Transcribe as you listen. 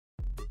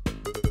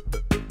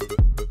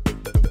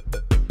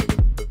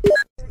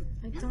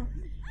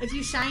if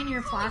you shine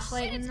your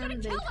flashlight in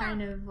them, they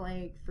kind of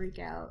like freak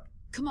out.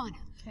 Come on,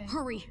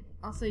 hurry.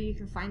 Also, you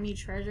can find me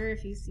treasure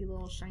if you see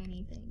little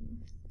shiny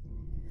things.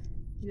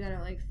 You gotta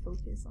like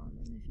focus on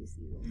them if you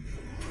see them.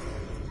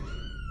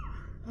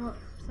 Oh,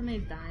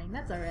 somebody's dying.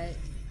 That's alright.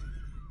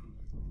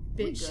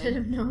 Bitch should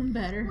have known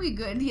better. We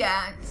good,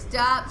 yeah.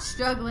 Stop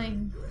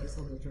struggling. Just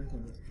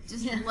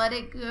let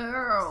it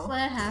go. Just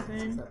let it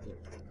happen.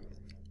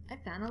 I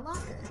found a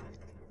locker.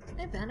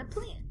 I found a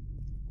plant.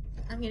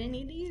 I'm gonna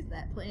need to use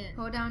that plant.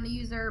 Hold down to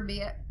use herb.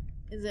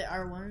 Is it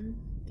R1?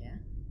 Yeah.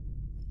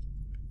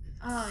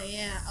 Oh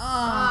yeah.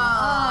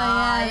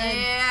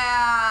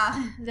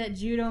 Yeah. That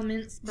judo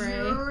mint spray.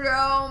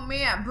 Judo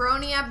mint.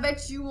 Brony, I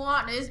bet you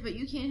want this, but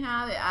you can't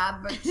have it. I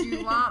bet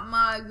you want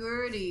my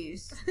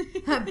goodies.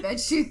 I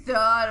bet you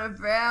thought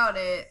about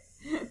it.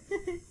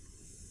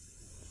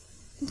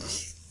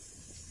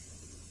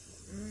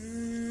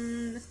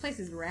 This place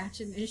is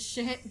ratchet as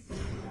shit.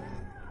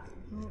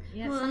 Oh,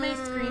 yeah, somebody's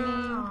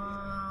screaming.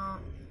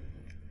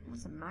 Want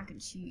some mac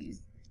and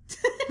cheese.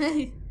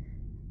 What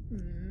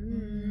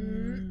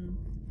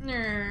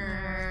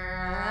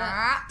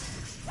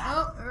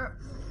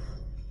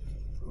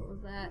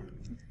was that?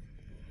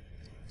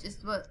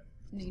 Just what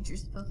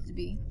nature's supposed to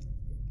be.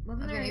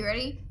 Wasn't Okay, you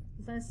ready?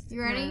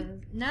 You ready?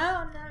 No,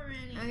 I'm not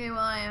ready. Okay, well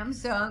I am,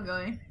 so I'm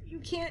going. You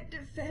can't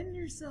defend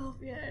yourself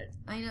yet.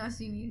 I know,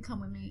 so you need to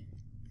come with me.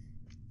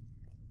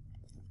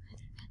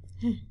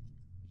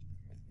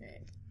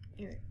 Right.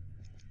 Here.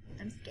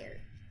 I'm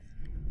scared.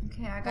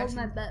 Okay, I got Hold you.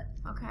 my butt.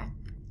 Okay.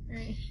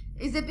 Right.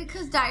 Is it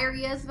because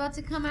diarrhea is about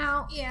to come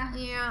out? Yeah.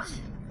 Yeah.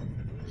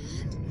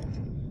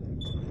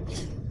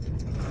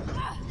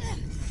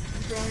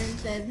 Ronan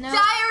says, no.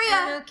 Diarrhea!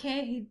 I'm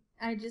okay.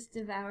 I just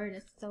devoured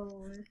a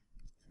soul.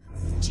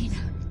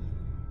 Gina.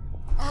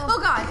 Oh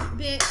god.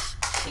 Bitch.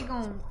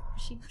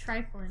 She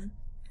trifling.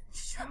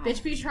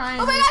 Bitch be trying.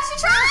 Oh my god, she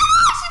tried!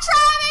 She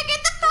tried me!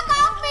 Get the fuck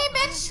off me,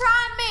 bitch!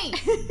 Try me!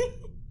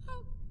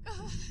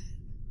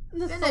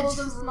 The Finna soul's a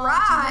small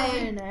try.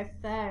 tumor and a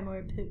fat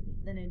more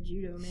potent than a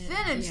judo mint.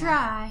 Finna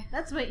try.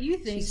 That's what you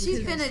think. She's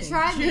finna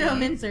try me. Judo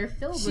mints are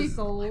filled with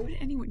soul. Why would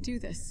anyone do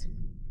this?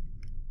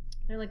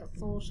 They're like a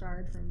soul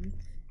shard from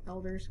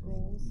Elder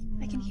Scrolls.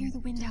 I can hear the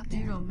wind out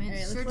there. Judo mint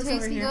Alright, let's sure look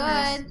tastes over good.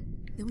 here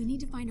Then we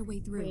need to find a way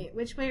through. Wait,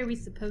 which way are we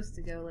supposed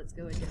to go? Let's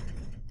go a different.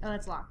 Oh,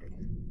 it's locked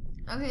again.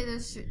 Okay,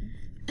 this shit.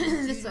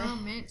 This Judo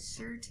way. mint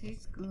sure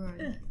tastes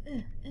good.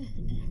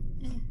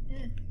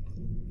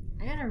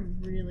 I got a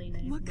really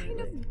nice What kind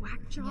bullet. of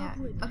whack job Yeah.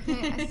 would...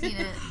 Okay, I seen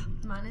it.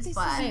 Mine is This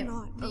flat. is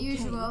not The okay.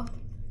 usual.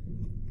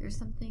 There's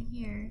something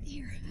here.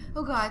 Here.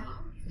 Oh god.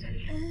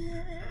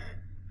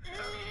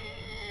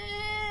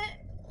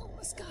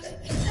 Almost got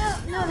it.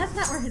 Oh, no, that's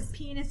not where his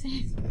penis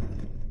is.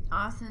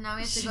 Awesome, now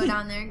we have to go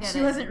down there and get She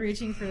it. wasn't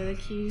reaching for the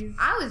keys.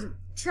 I was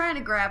trying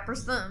to grab for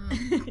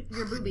something.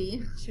 Your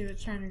boobie. She was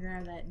trying to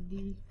grab that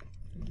D.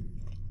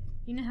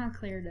 You know how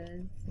Claire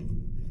does.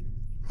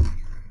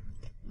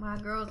 My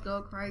girls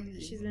go crazy.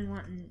 She's been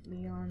wanting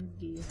Leon's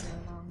D for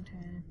a long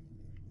time.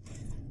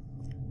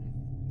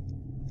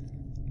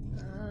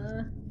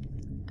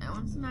 I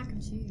want some mac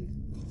and cheese.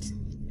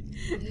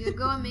 You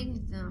go and make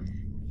me some.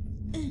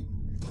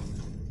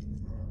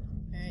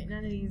 Alright,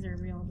 none of these are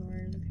real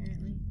doors,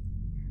 apparently.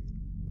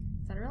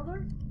 Is that a real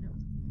door? No.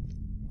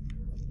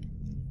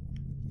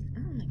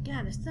 Oh my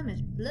god, there's so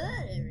much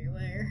blood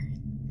everywhere.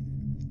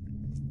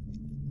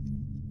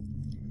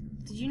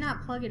 Did you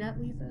not plug it up,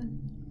 Lisa?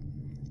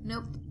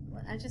 Nope.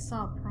 What? I just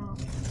saw a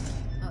prompt.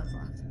 Oh, it's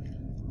locked.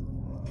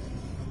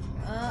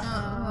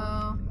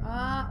 Uh-oh.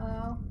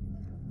 Uh-oh.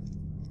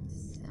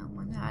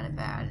 Someone had it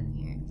bad in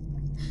here.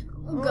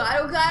 Oh god,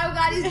 oh god, oh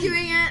god, he's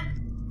doing it!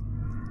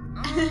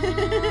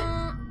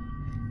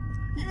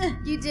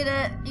 You did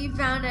it. You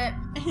found it.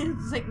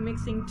 It's like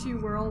mixing two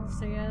worlds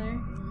together.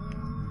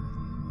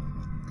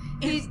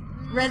 He's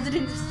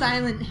Resident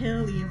Silent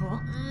Hill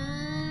evil.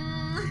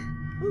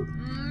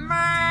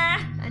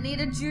 I need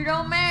a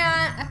judo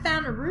man. I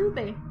found a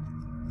ruby.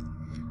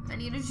 I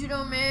need a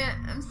judo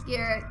man. I'm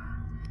scared.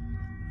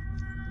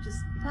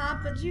 Just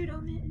pop a judo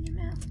mint in your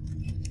mouth.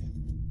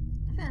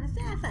 I found a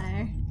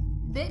sapphire.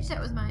 Bitch, that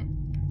was mine.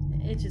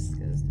 It just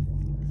goes to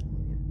both of us.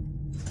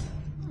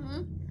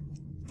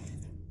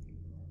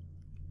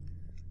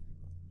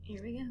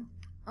 Here we go.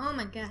 Oh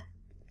my god.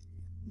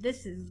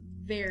 This is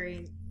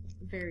very,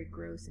 very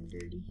gross and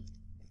dirty.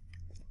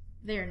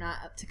 They are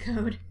not up to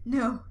code.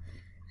 No.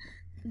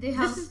 They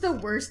have... This is the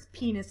worst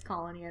penis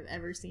colony I've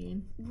ever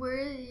seen.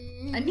 Where...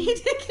 I need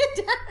to get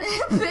down.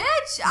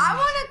 Bitch, I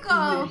wanna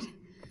go.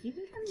 You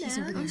can come He's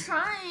down. over I'm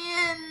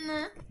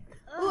trying.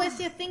 Oh, I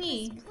see a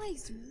thingy. This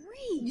place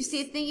reeks. You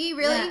see a thingy,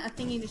 really? Yeah, a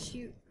thingy to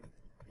shoot.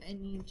 I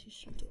need to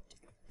shoot it.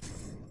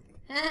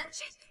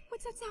 Shit,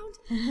 what's that sound?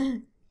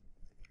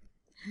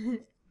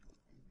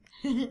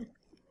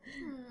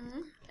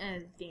 I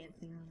was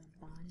dancing on his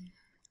body.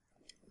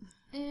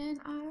 And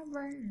I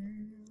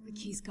ran. The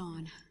key's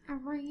gone. I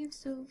ran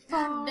so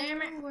far.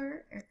 damn it.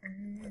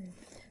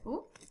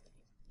 Oh.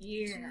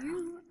 Yeah.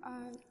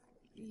 Are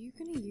you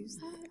gonna use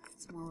that?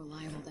 It's more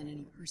reliable than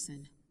any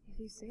person. If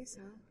you say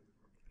so.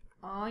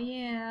 Oh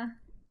yeah.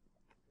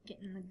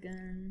 Getting the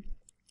gun.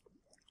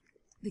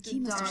 The key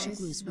must have dog shook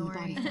is loose from the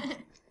body. snoring.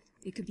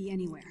 It could be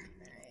anywhere.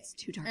 It's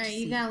too dark to Alright,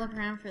 see. you gotta look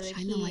around for the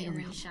Shine the key light and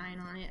then around. shine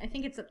on it. I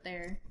think it's up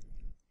there.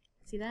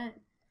 See that?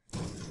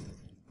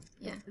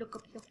 Yeah. Look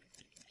up here.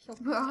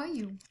 Where are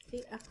you?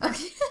 See up there.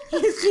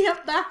 You see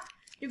up there?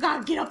 You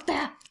gotta get up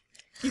there.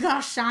 You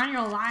gotta shine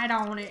your light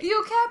on it.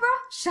 You okay, bro?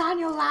 Shine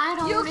your light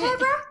on it. You okay,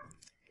 bro?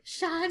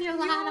 Shine your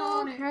light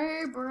on it.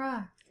 Okay,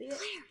 bro. See it?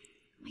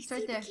 I It's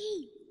right see there. the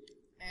key.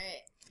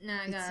 Alright, now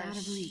I It's gotta out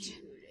of reach.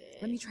 shoot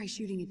it. Let me try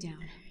shooting it down.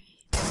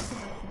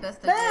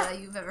 Best idea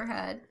you've ever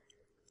had.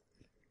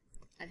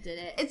 I did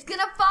it. It's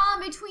gonna fall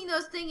in between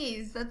those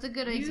thingies. That's a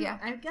good idea.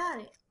 I've got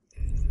it.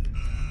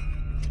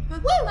 Woo!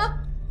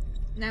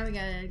 Now we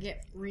gotta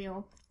get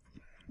real.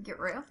 Get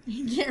real.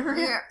 Get real.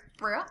 Get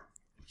real.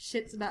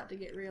 Shit's about to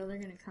get real. They're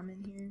gonna come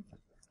in here.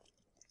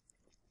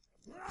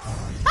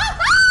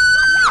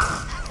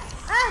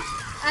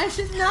 Ah! I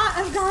should not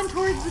have gone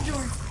towards the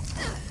door.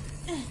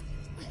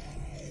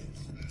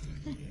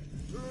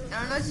 I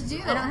don't know what to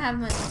do. I don't have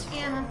much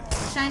ammo.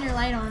 Shine your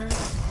light on him.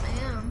 I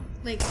am.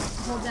 Like,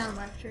 hold down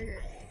left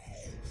trigger.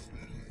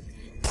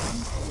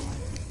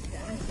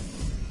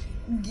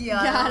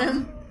 Got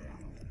him.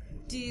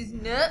 These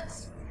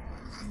nuts.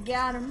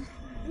 Got him.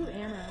 Ooh,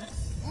 ammo.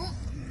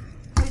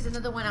 There's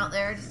another one out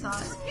there. I just saw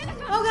it.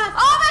 Oh god!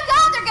 Oh my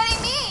god, they're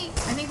getting me!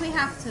 I think we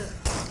have to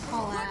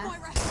haul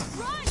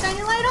ass. Shine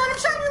your light on him!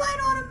 Shine your light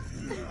on him!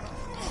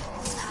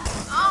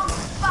 Oh,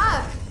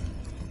 fuck.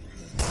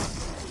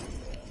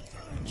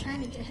 I'm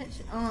trying to get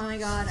headshot. Oh my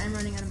god, I'm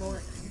running out of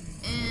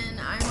bullets. And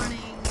I'm running.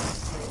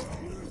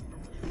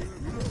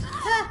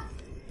 Ah!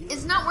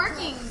 It's not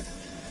working.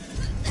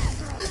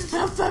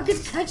 I'll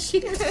fucking cut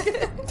you.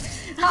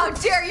 How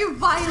dare you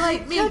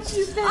violate me? Cut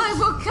you, bitch. I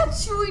will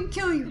cut you and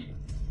kill you.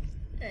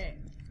 Alright.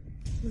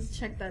 Let's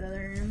check that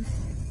other room.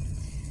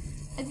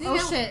 I think Oh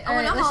shit. I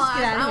want to Alright, let's haul just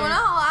get ass. out of I here. want to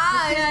haul Let's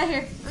ass. get out of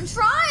here. I'm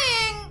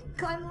trying.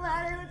 Climb the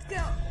ladder, let's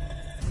go.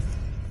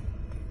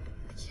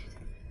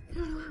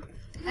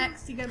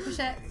 X, you gotta push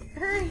X.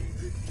 Hurry.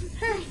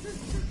 Hurry.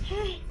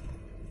 Hurry.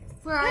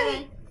 Where are Hey,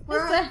 they? Where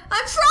this are way.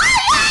 I'm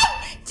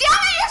trying! Damn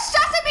it, you're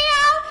stressing me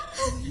out!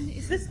 When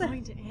is This this way.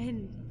 going to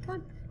end? Come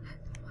on.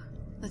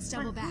 Let's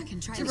double back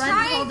and try To to run.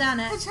 Trying. hold down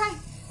I'm X. trying.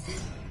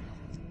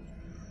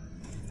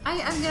 I'm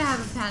gonna have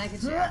a panic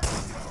attack.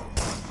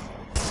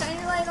 Shine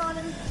your light on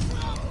him.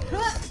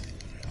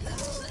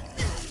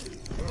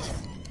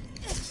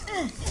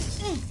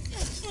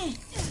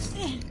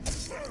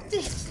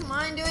 Come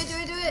on, do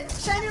it.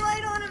 Shine your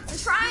light on him. I'm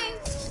trying.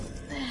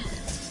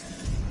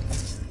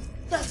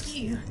 Fuck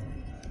you,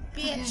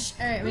 bitch.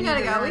 Alright, We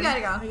gotta go. run. We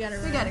gotta go. We gotta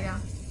run. We gotta go.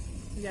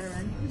 We gotta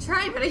run. I'm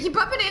trying, but I keep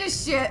bumping into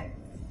shit.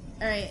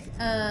 Alright,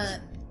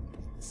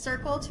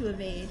 circle to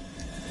evade.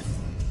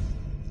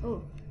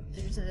 Oh,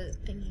 there's a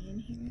thingy in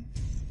here.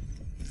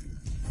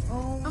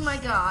 Oh, Oh my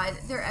god,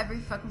 they're every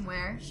fucking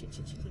where. shit.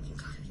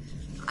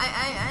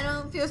 I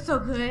don't feel so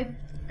good.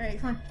 Alright,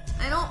 come on.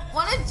 I don't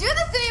want to do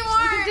this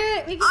anymore. We can do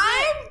it. We can do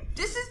it.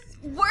 This is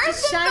worse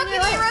Just than shine fucking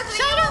your light. Resident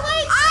Shine your Evil.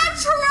 light. I'm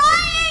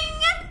trying.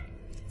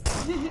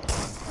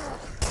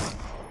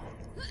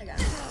 I got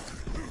it.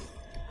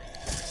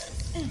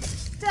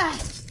 Die,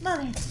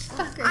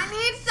 motherfucker. I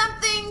need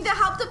something to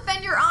help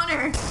defend your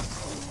honor.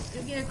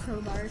 You'll get a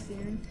crowbar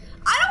soon.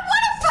 I don't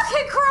want a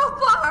fucking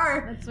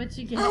crowbar. That's what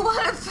you get. I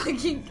want a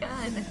fucking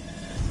gun.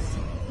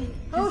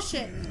 Oh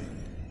shit.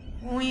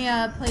 When we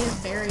play as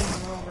Barry in the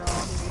World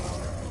Brawl,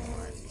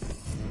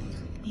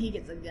 he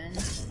gets a gun.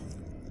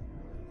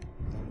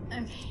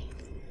 Okay.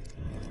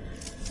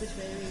 Which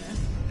way do we go?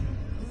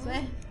 This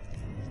way?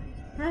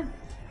 Run.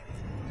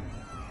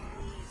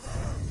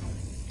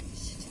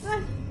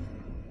 Run.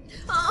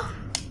 Oh,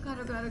 God.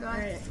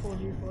 Alright, I told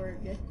you for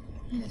it. Good.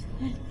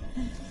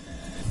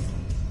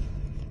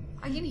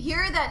 I can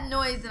hear that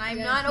noise, and I'm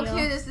You not gotta okay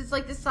heal. with this. It's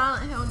like the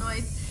Silent Hill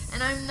noise,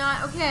 and I'm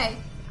not okay.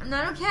 I'm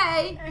not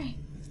okay. Alright.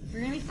 We're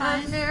gonna be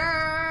fine. I'm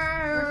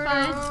not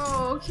fine.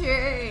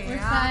 okay. We're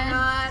I'm fine.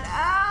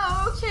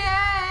 not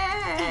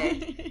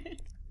okay.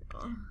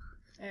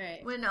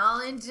 Alright. When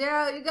all in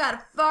doubt, you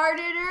gotta fart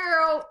it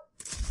out.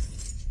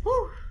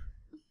 Whew.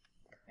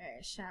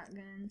 Alright,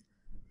 shotgun.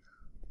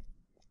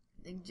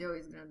 I think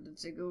Joey's gonna have to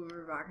take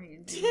over rocking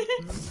and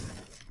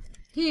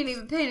He ain't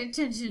even paying You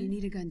attention.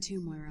 need a gun too,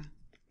 Moira.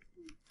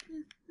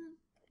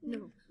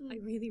 No, I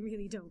really,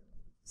 really don't.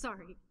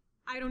 Sorry.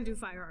 I don't do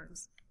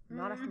firearms.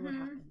 Not after what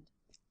happened.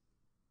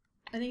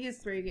 I think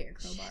it's where you get your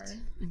crowbar. Shit.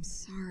 I'm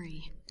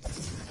sorry.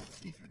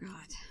 I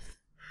forgot.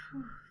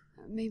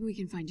 Maybe we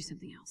can find you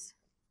something else.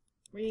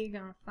 Where you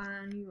gonna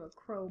find you a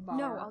crowbar?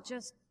 No, I'll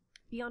just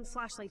be on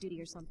flashlight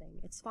duty or something.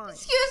 It's fine.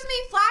 Excuse me,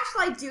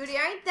 flashlight duty.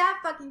 I ain't that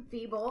fucking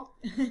feeble.